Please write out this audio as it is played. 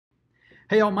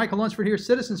Hey, all, Michael Lunsford here,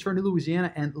 Citizens for New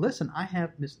Louisiana. And listen, I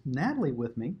have Miss Natalie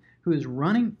with me, who is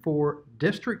running for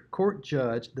District Court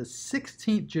Judge, the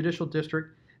 16th Judicial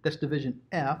District. That's Division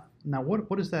F. Now, what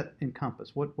does that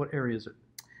encompass? What area is it?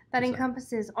 That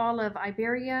encompasses all of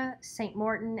Iberia, St.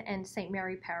 Martin, and St.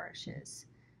 Mary parishes.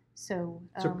 So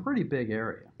it's a pretty big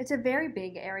area. It's a very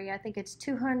big area. I think it's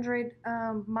 200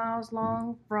 miles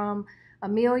long from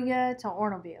Amelia to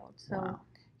Arnoldville. So wow.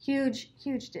 Huge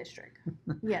district.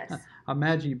 Yes. I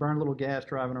imagine you burn a little gas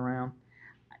driving around.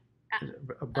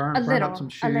 Burn up some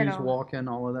shoes, walking,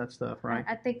 all of that stuff, right?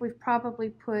 I think we've probably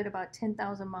put about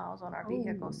 10,000 miles on our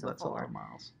vehicle so that's far. That's a lot of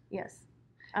miles. Yes,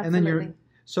 absolutely. And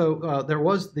then there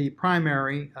was the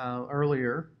primary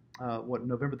earlier,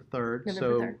 November the 3rd.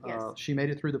 November 3rd, yes. She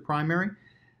made it through the primary.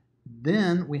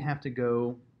 Then we have to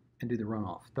go and do the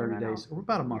runoff, 30 days, or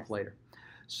about a month later.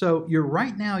 So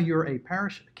right now you're a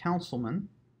parish councilman.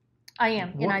 I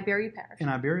am, in Iberia Parish. In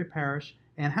Iberia Parish.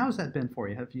 And how has that been for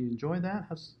you? Have you enjoyed that?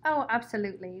 Oh,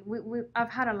 absolutely.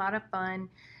 I've had a lot of fun.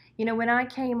 You know, when I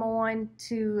came on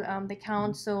to the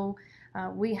council,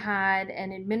 we had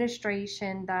an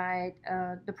administration that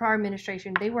the prior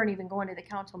administration, they weren't even going to the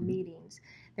council meetings.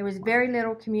 There was very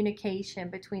little communication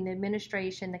between the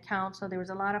administration, the council. There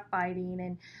was a lot of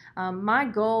fighting. And my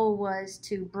goal was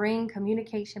to bring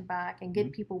communication back and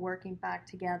get people working back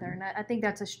together. And I think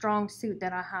that's a strong suit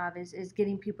that I have is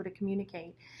getting people to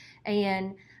communicate.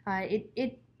 And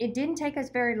it didn't take us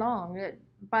very long.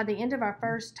 By the end of our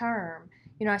first term,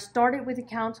 you know, I started with the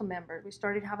council members. We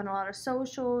started having a lot of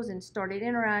socials and started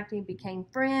interacting, became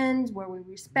friends where we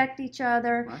respect each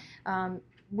other. Right.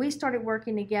 We started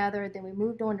working together. Then we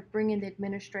moved on to bringing the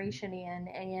administration in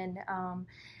and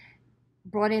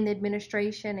brought in the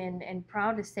administration. And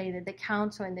proud to say that the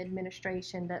council and the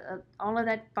administration, that all of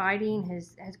that fighting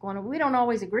has gone on. We don't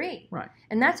always agree. Right.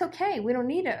 And that's okay. We don't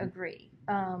need to agree.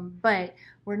 But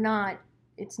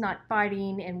it's not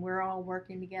fighting, and we're all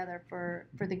working together for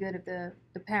the good of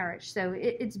the parish. So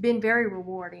it's been very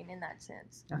rewarding in that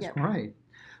sense. That's great.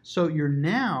 So you're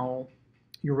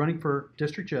running for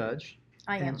district judge.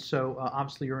 I am. And so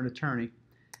obviously you're an attorney.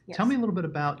 Yes. Tell me a little bit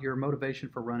about your motivation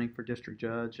for running for district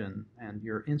judge and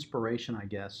your inspiration, I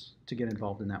guess, to get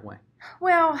involved in that way.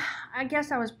 Well, I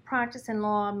guess I was practicing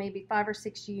law maybe 5 or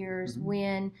 6 years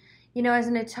when, you know, as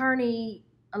an attorney,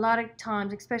 a lot of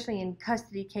times, especially in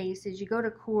custody cases, you go to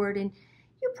court and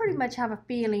you pretty much have a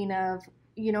feeling of,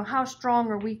 you know, how strong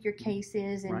or weak your case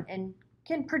is and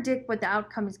can predict what the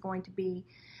outcome is going to be.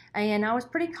 And I was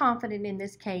pretty confident in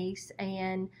this case.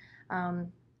 And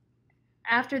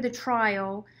after the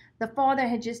trial, the father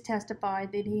had just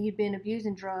testified that he had been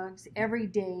abusing drugs every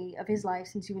day of his life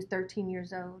since he was 13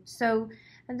 years old. So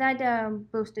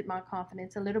that boosted my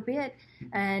confidence a little bit.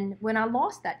 And when I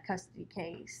lost that custody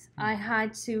case, I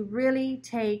had to really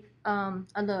take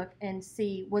a look and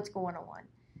see what's going on.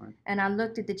 Right. And I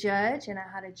looked at the judge, and I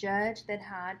had a judge that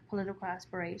had political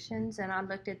aspirations, and I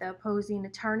looked at the opposing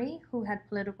attorney who had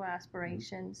political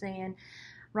aspirations. And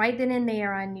right then and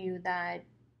there, I knew that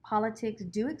politics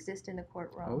do exist in the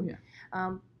courtroom. Oh,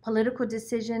 yeah. Political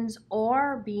decisions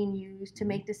are being used to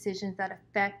make decisions that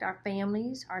affect our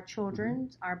families, our children,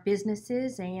 our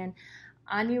businesses. And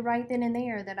I knew right then and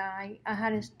there that I had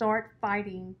to start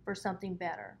fighting for something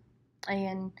better.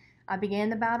 And I began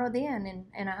the battle then,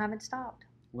 and I haven't stopped.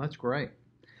 Well, that's great.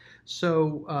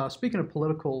 So speaking of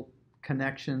political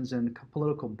connections and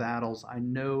political battles, I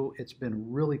know it's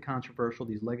been really controversial,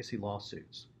 these legacy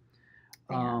lawsuits.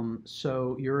 Yeah.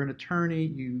 So you're an attorney,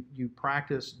 you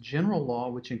practice general law,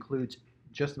 which includes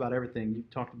just about everything. You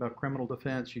talked about criminal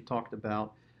defense, you talked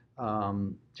about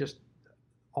just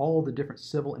all the different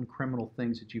civil and criminal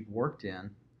things that you've worked in.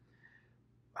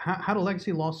 How do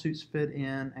legacy lawsuits fit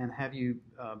in, and have you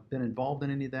been involved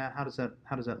in any of that? How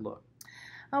does that look?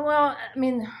 Well, I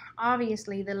mean,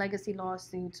 obviously the legacy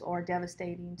lawsuits are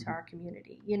devastating to our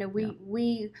community. You know,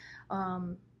 we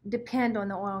depend on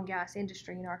the oil and gas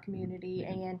industry in our community,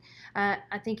 and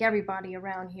I think everybody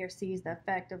around here sees the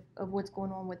effect of what's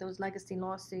going on with those legacy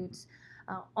lawsuits.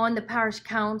 On the parish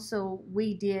council,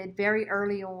 we did very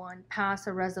early on pass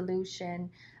a resolution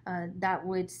that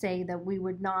would say that we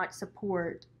would not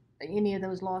support any of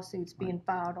those lawsuits being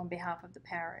filed on behalf of the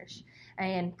parish.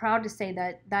 And proud to say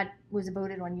that was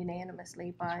voted on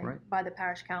unanimously by the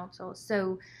parish council.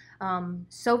 So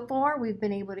so far we've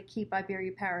been able to keep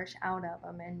Iberia Parish out of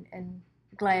them, and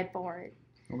glad for it.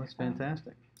 Well, that's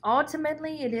fantastic.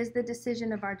 Ultimately, it is the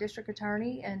decision of our district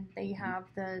attorney, and they have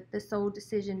the sole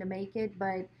decision to make it,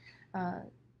 but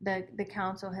the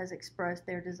council has expressed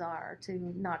their desire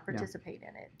to not participate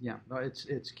in it. Yeah,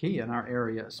 it's key in our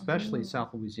area, especially South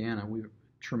Louisiana.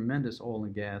 tremendous oil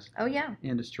and gas Oh yeah.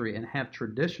 industry, and have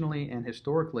traditionally and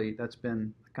historically that's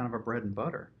been kind of our bread and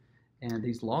butter. And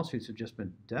these lawsuits have just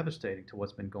been devastating to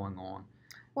what's been going on.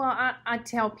 Well, I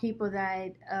tell people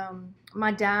that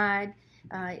my dad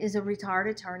is a retired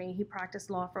attorney. He practiced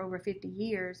law for over 50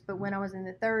 years. But when I was in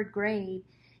the third grade,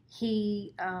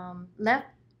 he left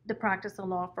the practice of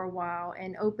law for a while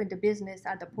and opened a business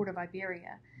at the Port of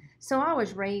Iberia. So I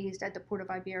was raised at the Port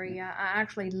of Iberia. I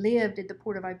actually lived at the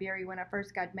Port of Iberia when I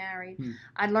first got married.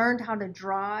 I learned how to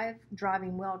drive,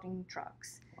 driving welding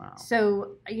trucks. Wow.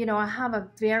 So, I have a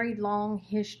very long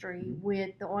history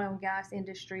with the oil and gas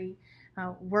industry.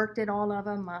 Worked at all of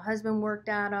them. My husband worked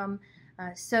at them.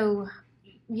 So,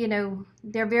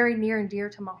 they're very near and dear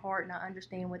to my heart, and I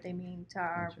understand what they mean to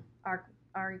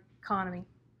our economy.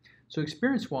 So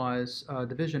experience-wise,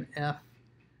 Division F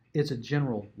is a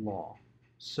general law.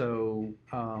 So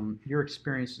your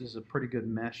experience is a pretty good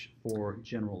mesh for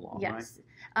general law, yes.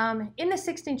 right? In the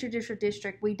 16th Judicial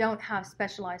District, we don't have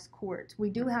specialized courts. We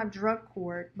do have drug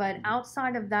court, but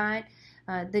outside of that,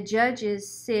 the judges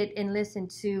sit and listen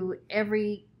to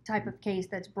every type of case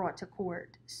that's brought to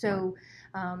court. So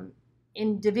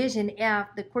in Division F,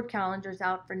 the court calendar is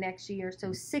out for next year. So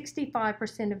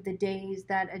 65% of the days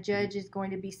that a judge is going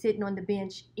to be sitting on the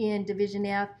bench in Division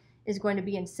F is going to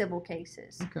be in civil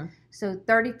cases. Okay. So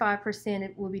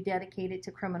 35% will be dedicated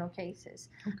to criminal cases.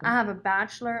 Okay. I have a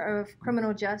Bachelor of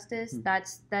Criminal Justice.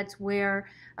 That's where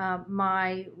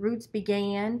my roots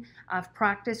began. I've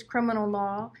practiced criminal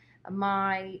law.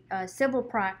 My civil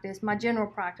practice, my general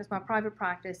practice, my private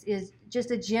practice is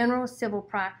just a general civil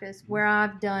practice where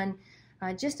I've done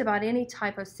just about any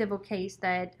type of civil case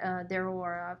that there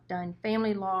are. I've done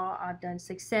family law, I've done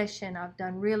succession, I've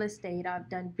done real estate, I've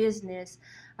done business,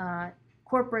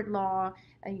 corporate law,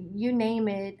 you name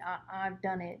it, I've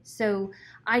done it. So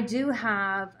I do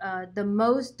have the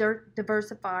most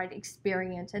diversified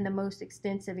experience and the most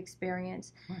extensive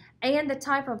experience. And the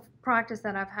type of practice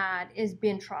that I've had has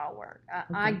been trial work.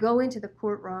 I go into the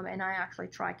courtroom and I actually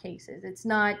try cases. It's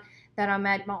not that I'm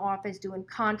at my office doing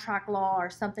contract law or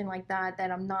something like that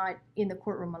I'm not in the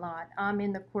courtroom a lot. I'm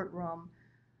in the courtroom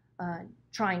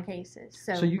trying cases.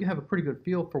 So you have a pretty good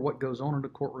feel for what goes on in the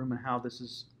courtroom and how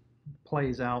this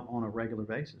plays out on a regular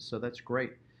basis. So that's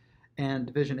great. And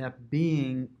Division F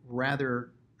being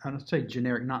rather, I don't say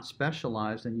generic, not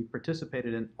specialized, and you've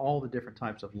participated in all the different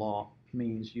types of law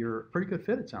means you're a pretty good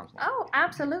fit, it sounds like. Oh,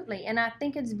 absolutely. And I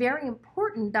think it's very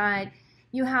important that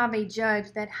you have a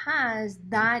judge that has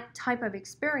that type of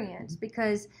experience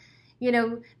because,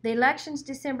 the election's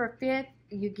December 5th.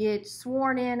 You get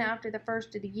sworn in after the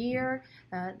first of the year.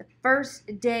 The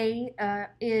first day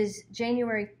is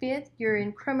January 5th. You're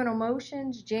in criminal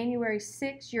motions. January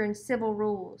 6th, you're in civil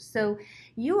rules. So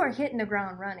you are hitting the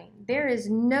ground running. There is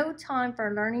no time for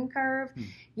a learning curve.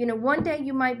 One day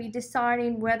you might be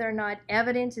deciding whether or not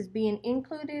evidence is being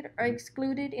included or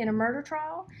excluded in a murder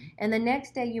trial. And the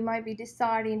next day you might be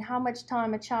deciding how much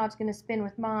time a child's going to spend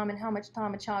with mom and how much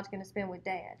time a child's going to spend with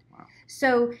dad. Wow.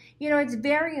 So, it's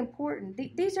very important.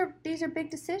 These are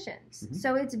big decisions.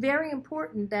 So it's very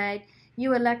important that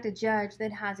you elect a judge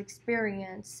that has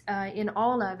experience in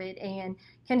all of it and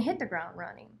can hit the ground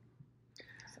running.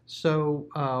 So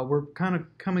we're kind of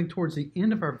coming towards the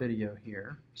end of our video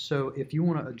here. So if you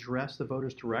want to address the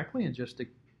voters directly and just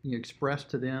express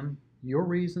to them your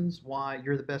reasons why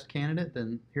you're the best candidate,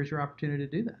 then here's your opportunity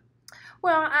to do that.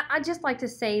 Well, I'd just like to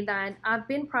say that I've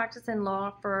been practicing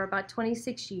law for about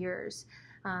 26 years.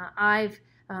 I've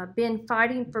been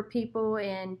fighting for people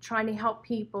and trying to help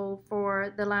people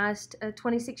for the last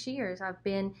 26 years. I've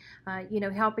been,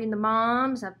 helping the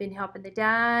moms. I've been helping the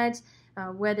dads.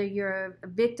 Whether you're a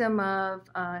victim of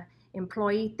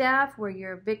employee theft, where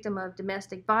you're a victim of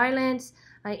domestic violence,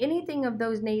 anything of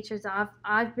those natures,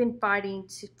 I've been fighting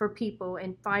for people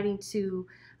and fighting to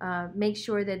make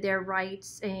sure that their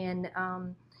rights and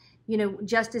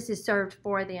justice is served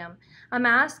for them. I'm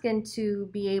asking to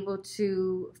be able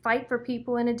to fight for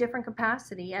people in a different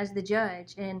capacity as the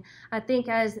judge. And I think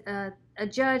as a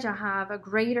judge, I have a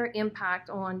greater impact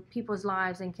on people's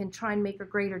lives and can try and make a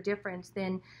greater difference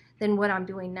than what I'm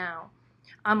doing now.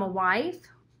 I'm a wife.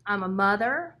 I'm a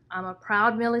mother. I'm a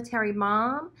proud military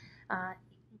mom.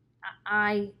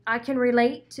 I can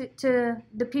relate to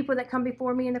the people that come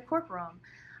before me in the courtroom.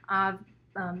 I've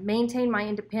maintained my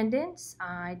independence.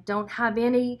 I don't have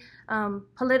any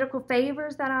political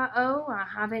favors that I owe. I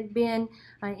haven't been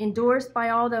endorsed by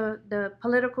all the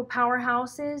political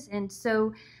powerhouses. And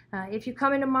so if you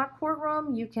come into my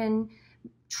courtroom, you can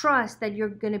trust that you're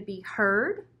going to be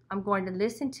heard. I'm going to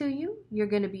listen to you. You're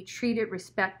going to be treated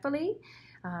respectfully.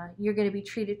 You're going to be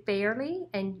treated fairly.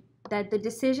 And that the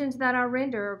decisions that I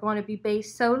render are going to be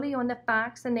based solely on the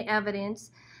facts and the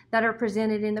evidence that are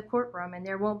presented in the courtroom, and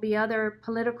there won't be other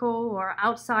political or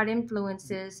outside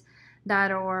influences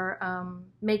that are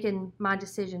making my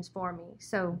decisions for me.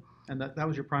 So, and that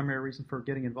was your primary reason for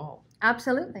getting involved.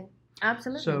 Absolutely.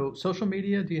 Absolutely. So social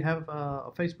media, do you have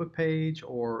a Facebook page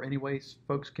or any ways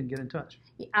folks can get in touch?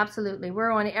 Absolutely.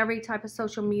 We're on every type of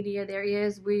social media there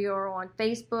is. We are on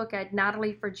Facebook at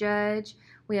Natalie for Judge.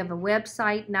 We have a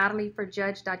website,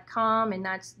 natalieforjudge.com, and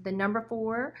that's the number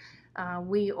 4.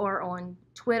 We are on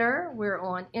Twitter, we're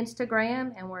on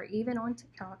Instagram, and we're even on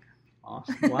TikTok.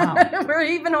 Awesome. Wow. We're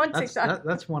even on TikTok.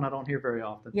 That's one I don't hear very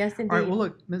often. Yes, indeed. All right. Well,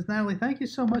 look, Ms. Natalie, thank you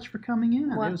so much for coming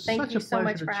in. Well, it was thank such you a so pleasure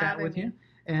much to for chat having with me. you.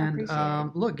 And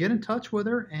look, get in touch with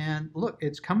her. And look,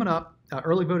 it's coming up.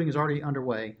 Early voting is already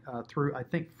underway through, I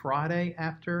think, Friday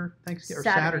after Thanksgiving, or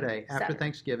Saturday after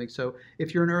Thanksgiving. So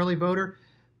if you're an early voter,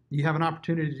 you have an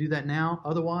opportunity to do that now.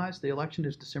 Otherwise, the election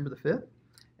is December the 5th.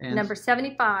 And number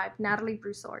 75, Natalie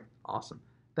Broussard. Awesome.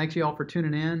 Thanks, you all, for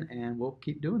tuning in, and we'll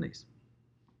keep doing these.